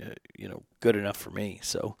 good enough for me.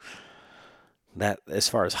 So that as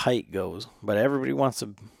far as height goes. But everybody wants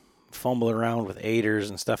to fumble around with aiders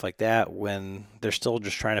and stuff like that when they're still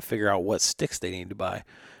just trying to figure out what sticks they need to buy.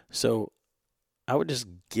 So I would just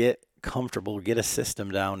get comfortable, get a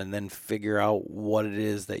system down, and then figure out what it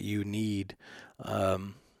is that you need.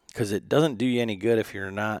 Because it doesn't do you any good if you're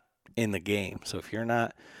not in the game. So if you're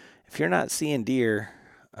not seeing deer,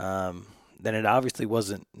 then it obviously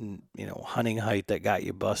wasn't hunting height that got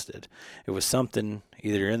you busted. It was something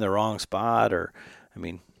either in the wrong spot or, I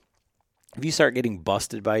mean, if you start getting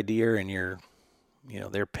busted by deer and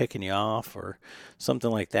they're picking you off or something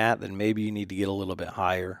like that, then maybe you need to get a little bit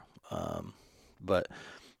higher. But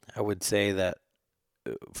I would say that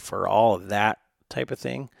for all of that type of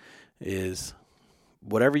thing is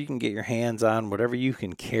whatever you can get your hands on, whatever you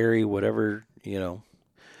can carry, whatever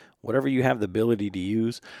you have the ability to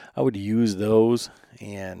use, I would use those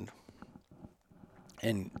and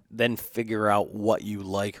then figure out what you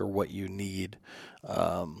like or what you need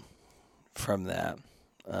from that.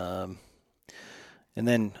 And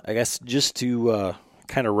then I guess just to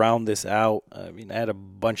kind of round this out, I mean, I had a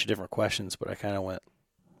bunch of different questions, but I kind of went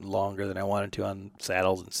longer than I wanted to on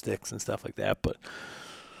saddles and sticks and stuff like that. But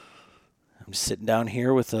I'm just sitting down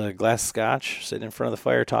here with a glass of scotch, sitting in front of the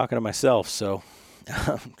fire talking to myself. So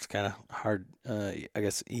it's kind of hard, I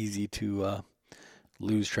guess easy to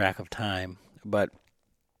lose track of time. But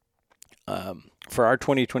for our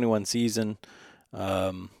 2021 season,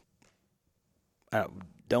 I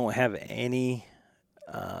don't have any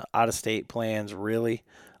out-of-state plans really.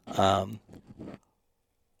 I'm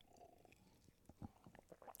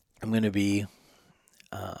going to be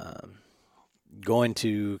going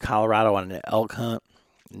to Colorado on an elk hunt.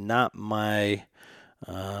 Not my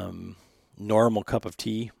normal cup of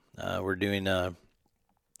tea. We're doing a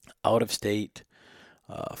out-of-state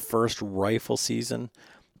first rifle season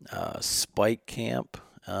spike camp,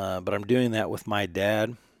 but I'm doing that with my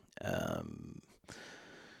dad.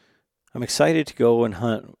 I'm excited to go and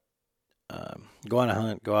hunt, go on a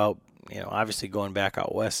hunt, go out. Obviously going back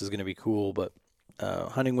out west is going to be cool, but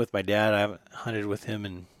hunting with my dad, I haven't hunted with him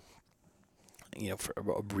in, for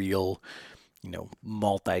a real,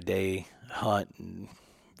 multi-day hunt in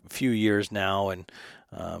a few years now, and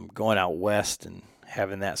going out west and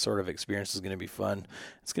having that sort of experience is going to be fun.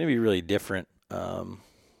 It's going to be really different. I'm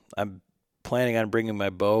planning on bringing my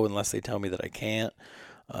bow unless they tell me that I can't.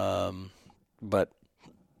 But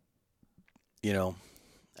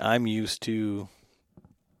I'm used to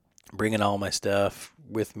bringing all my stuff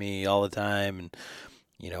with me all the time. And,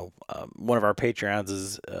 one of our Patreons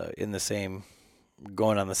is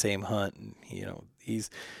going on the same hunt. And, he's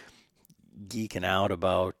geeking out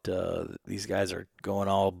about these guys are going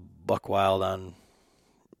all buck wild on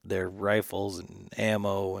their rifles and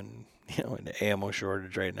ammo and, an ammo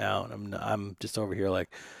shortage right now. And I'm just over here like,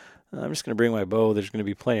 I'm just going to bring my bow. There's going to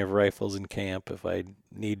be plenty of rifles in camp if I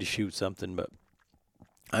need to shoot something, but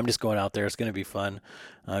I'm just going out there. It's going to be fun.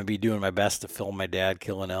 I'll be doing my best to film my dad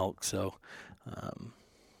killing elk. So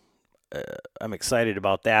I'm excited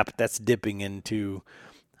about that, but that's dipping into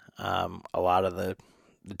a lot of the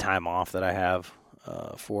time off that I have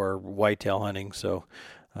for whitetail hunting. So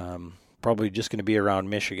probably just going to be around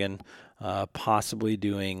Michigan, possibly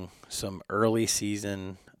doing some early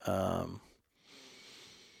season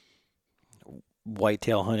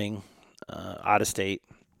whitetail hunting out of state.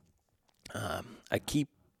 I keep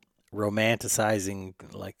romanticizing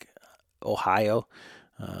like Ohio.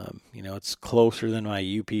 It's closer than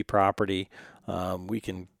my UP property. We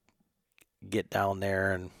can get down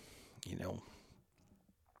there in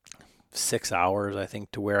 6 hours, I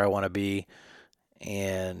think, to where I want to be,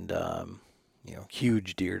 and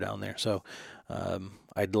huge deer down there. So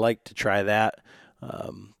I'd like to try that.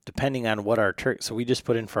 Depending on what our so we just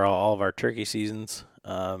put in for all of our turkey seasons.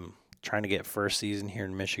 Trying to get first season here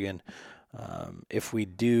in Michigan. If we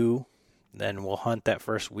do, then we'll hunt that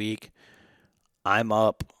first week. I'm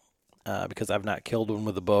up because I've not killed one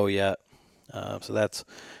with a bow yet. So that's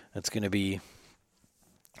going to be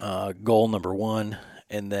goal number one.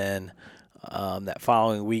 And then that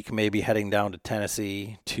following week, maybe heading down to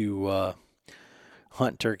Tennessee to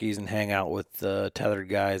hunt turkeys and hang out with the tethered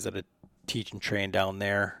guys that teach and train down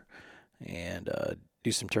there and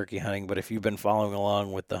do some turkey hunting. But if you've been following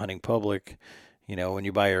along with the Hunting Public, when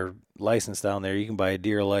you buy your license down there, you can buy a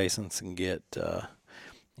deer license and get, a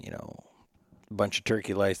bunch of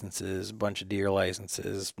turkey licenses, a bunch of deer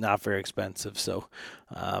licenses, not very expensive. So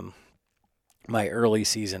my early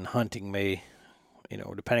season hunting may,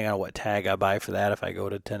 depending on what tag I buy for that, if I go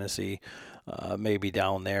to Tennessee, maybe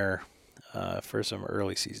down there for some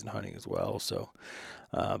early season hunting as well. So,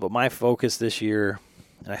 but my focus this year,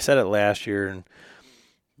 and I said it last year, and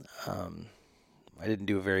I didn't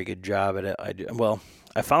do a very good job at it.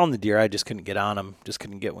 I found the deer, I just couldn't get on them, just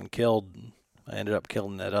couldn't get one killed. I ended up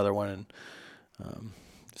killing that other one, and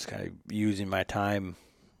just kind of using my time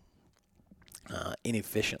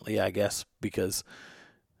inefficiently, I guess, because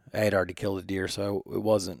I had already killed a deer, so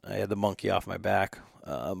I had the monkey off my back.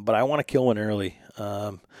 But I want to kill one early.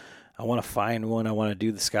 I want to find one. I want to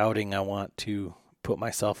do the scouting. I want to put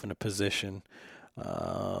myself in a position,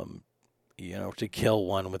 to kill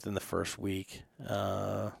one within the first week.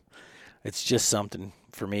 It's just something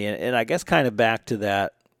for me. And I guess kind of back to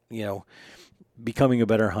that, becoming a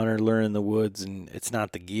better hunter, learning the woods, and it's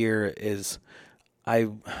not the gear, is I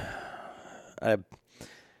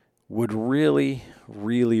would really,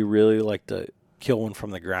 really, really like to kill one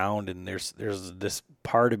from the ground, and there's this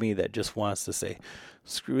part of me that just wants to say,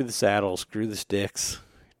 screw the saddle, screw the sticks,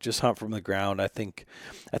 just hunt from the ground. I think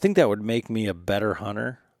that would make me a better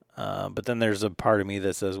hunter. But then there's a part of me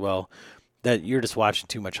that says, well, that you're just watching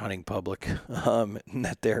too much Hunting Public, and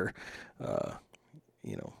that they're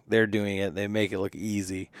doing it. They make it look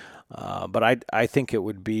easy. But I think it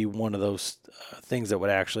would be one of those things that would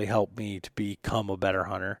actually help me to become a better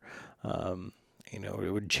hunter.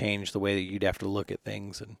 It would change the way that you'd have to look at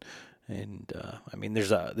things. And I mean,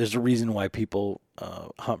 there's a reason why people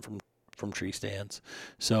hunt from tree stands.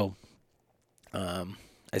 So I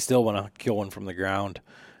still want to kill one from the ground.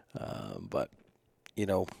 But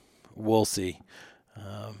we'll see.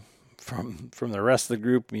 From the rest of the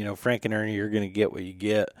group, Frank and Ernie, you're going to get what you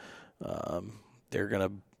get. They're going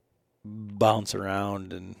to bounce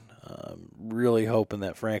around, and really hoping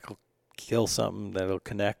that Frank will kill something that'll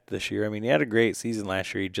connect this year. I mean, he had a great season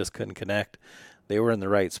last year. He just couldn't connect. They were in the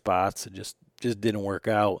right spots. It just didn't work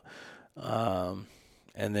out. And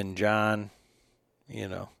then John,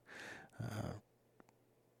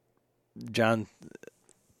 John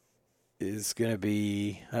is going to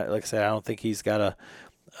be, like I said, I don't think he's got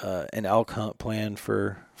an elk hunt planned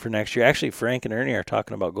for next year. Actually, Frank and Ernie are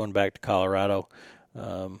talking about going back to Colorado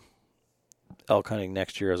elk hunting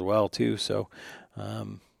next year as well too. So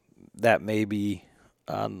that may be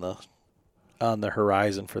on the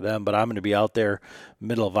horizon for them. But I'm going to be out there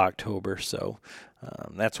middle of October, so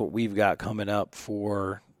that's what we've got coming up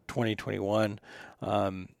for 2021.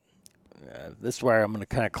 This is where I'm going to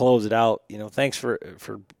kind of close it out. Thanks for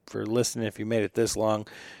listening. If you made it this long,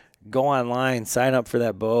 go online, sign up for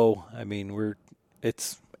that bow. I mean,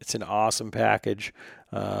 it's an awesome package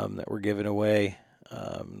that we're giving away.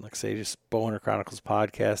 Like I say, just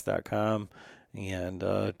bowhunterchroniclespodcast.com,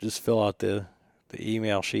 and just fill out the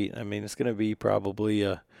email sheet. I mean, it's going to be probably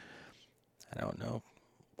 $1,000,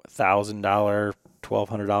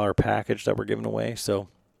 $1,200 package that we're giving away. So,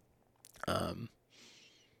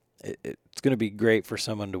 it's going to be great for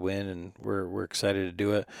someone to win, and we're excited to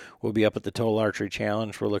do it. We'll be up at the Total Archery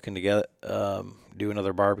Challenge. We're looking to do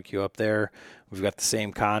another barbecue up there. We've got the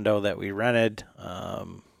same condo that we rented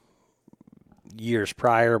years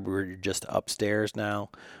prior. We're just upstairs now,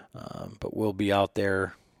 but we'll be out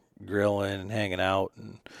there grilling and hanging out,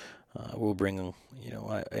 and we'll bring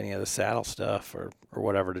any of the saddle stuff or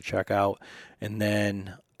whatever to check out. And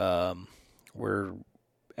then we're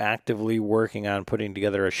actively working on putting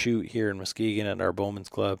together a shoot here in Muskegon at our Bowman's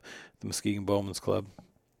Club, the Muskegon Bowman's Club,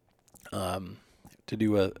 to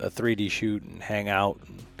do a 3D shoot and hang out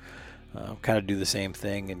and kind of do the same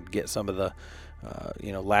thing and get some of the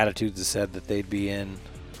latitudes that said that they'd be in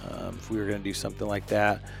if we were going to do something like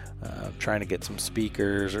that. Trying to get some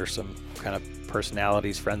speakers or some kind of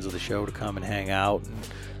personalities, friends of the show, to come and hang out and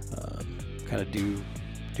kind of do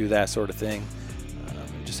that sort of thing.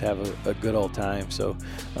 Just have a good old time. So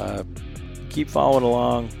keep following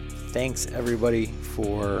along. Thanks everybody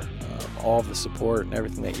for all the support and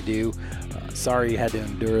everything that you do. Sorry you had to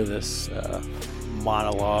endure this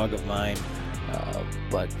monologue of mine,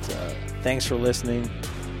 but thanks for listening.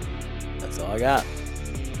 That's all I got.